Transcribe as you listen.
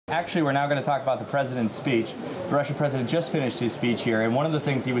Actually, we're now going to talk about the president's speech. The Russian president just finished his speech here, and one of the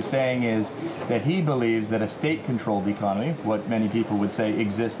things he was saying is that he believes that a state-controlled economy, what many people would say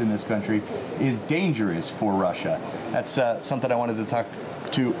exists in this country, is dangerous for Russia. That's something I wanted to talk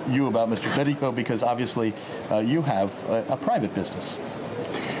to you about, Mr. Tariko, because obviously you have a private business.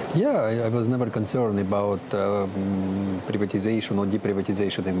 Yeah, I was never concerned about privatization or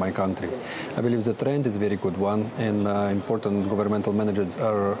deprivatization in my country. I believe the trend is a very good one, and important governmental managers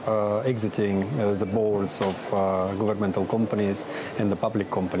are exiting the boards of governmental companies and the public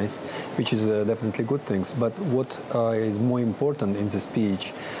companies, which is definitely good things. But what is more important in the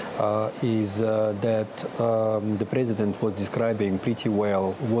speech is that the president was describing pretty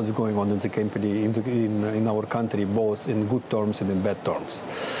well what's going on in the company, in our country, both in good terms and in bad terms.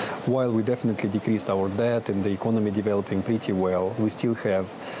 While we definitely decreased our debt and the economy developing pretty well, we still have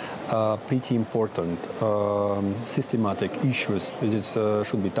pretty important systematic issues that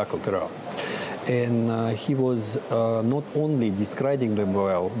should be tackled around. And he was not only describing them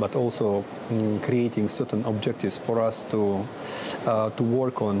well, but also creating certain objectives for us to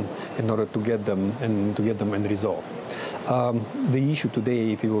work on in order to get them and resolve. The issue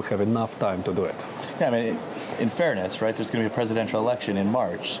today, if we will have enough time to do it. Yeah, I mean, in fairness, right, there's going to be a presidential election in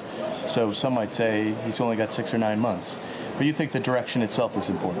March. So some might say he's only got 6 or 9 months. But you think the direction itself is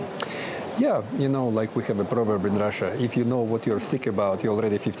important? Yeah, you know, like we have a proverb in Russia, if you know what you're sick about, you're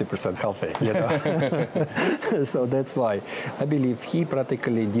already 50% healthy, you know? So that's why I believe he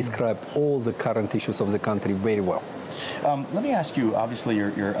practically described all the current issues of the country very well. Let me ask you, obviously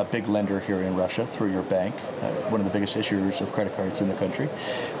you're a big lender here in Russia through your bank, one of the biggest issuers of credit cards in the country.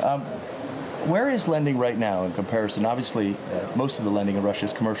 Where is lending right now in comparison? Obviously, most of the lending in Russia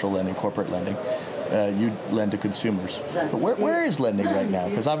is commercial lending, corporate lending. You lend to consumers. But where is lending right now?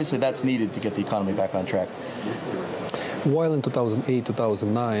 Because obviously that's needed to get the economy back on track. While in 2008,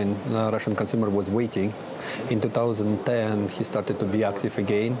 2009, Russian consumer was waiting. In 2010, he started to be active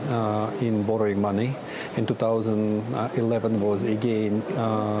again in borrowing money. In 2011 was again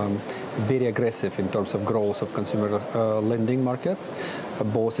very aggressive in terms of growth of consumer lending market,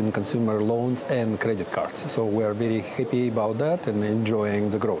 both in consumer loans and credit cards. So we are very happy about that and enjoying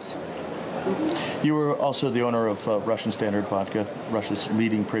the growth. You were also the owner of Russian Standard Vodka, Russia's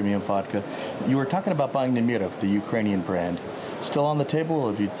leading premium vodka. You were talking about buying Nemirov, the Ukrainian brand. Still on the table,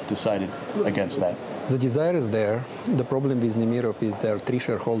 or have you decided against that? The desire is there. The problem with Nemirov is there are 3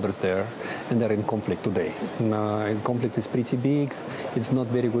 shareholders there, and they're in conflict today. And conflict is pretty big. It's not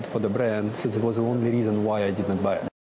very good for the brand, so it was the only reason why I did not buy it.